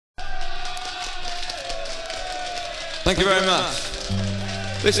Thank you very much.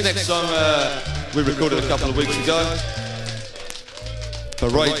 This next song we recorded a couple of weeks ago for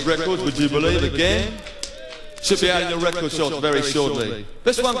Rage Records, would you believe, again? Should be out in your record shops very shortly.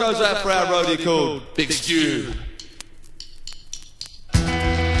 This one goes out for our roadie called Big Stew.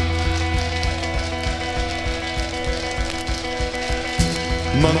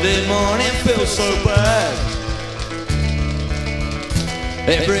 Monday morning feels so bad.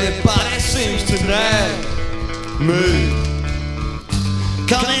 Everybody seems to nag me.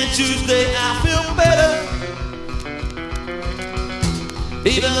 Coming Tuesday I feel better.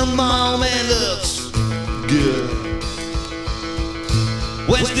 Even the moment looks good.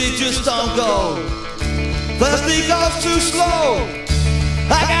 Wednesday just don't go. Thursday goes too slow.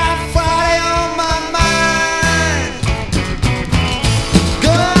 I got